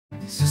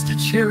Sister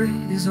Cherry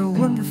is a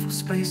wonderful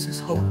Spaces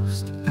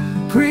host,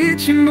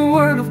 preaching the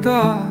word of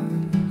God,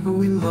 who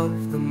we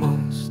love the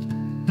most,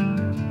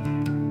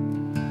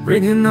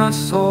 bringing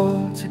us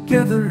all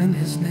together in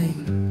His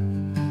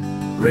name.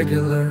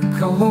 Regular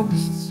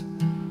co-hosts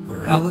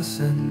are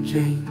Alice and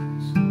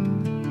James.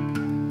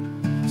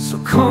 So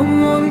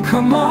come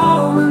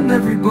on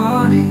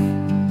everybody,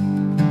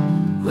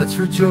 let's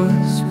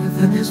rejoice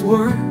within His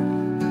word.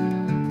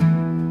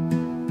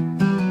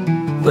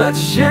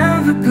 Let's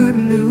share the good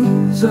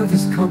news of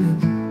His coming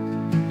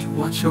to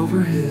watch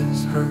over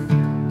His herd.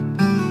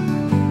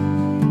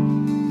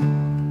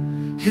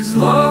 His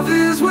love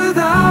is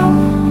without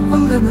a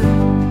limit,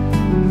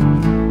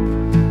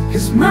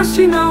 His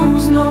mercy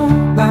knows no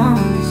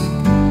bounds.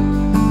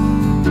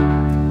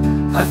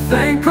 I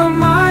thank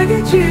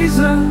Almighty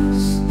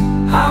Jesus,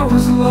 I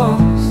was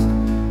lost,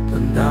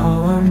 but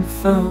now I'm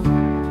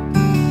found.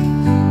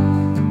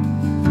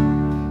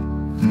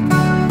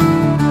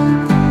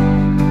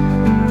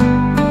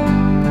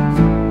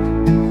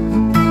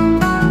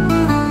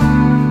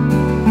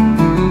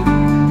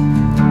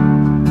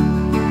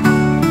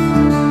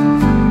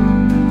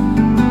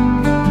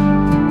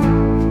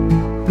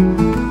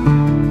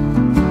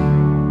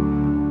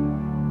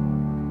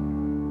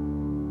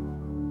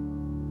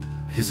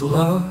 His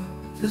love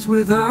is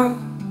without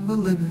a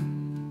limit,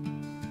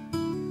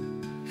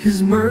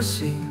 His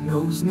mercy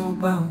knows no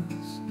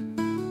bounds.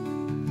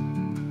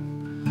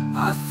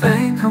 I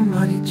thank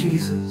Almighty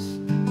Jesus,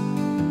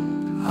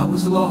 I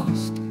was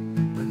lost,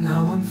 but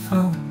now I'm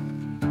found.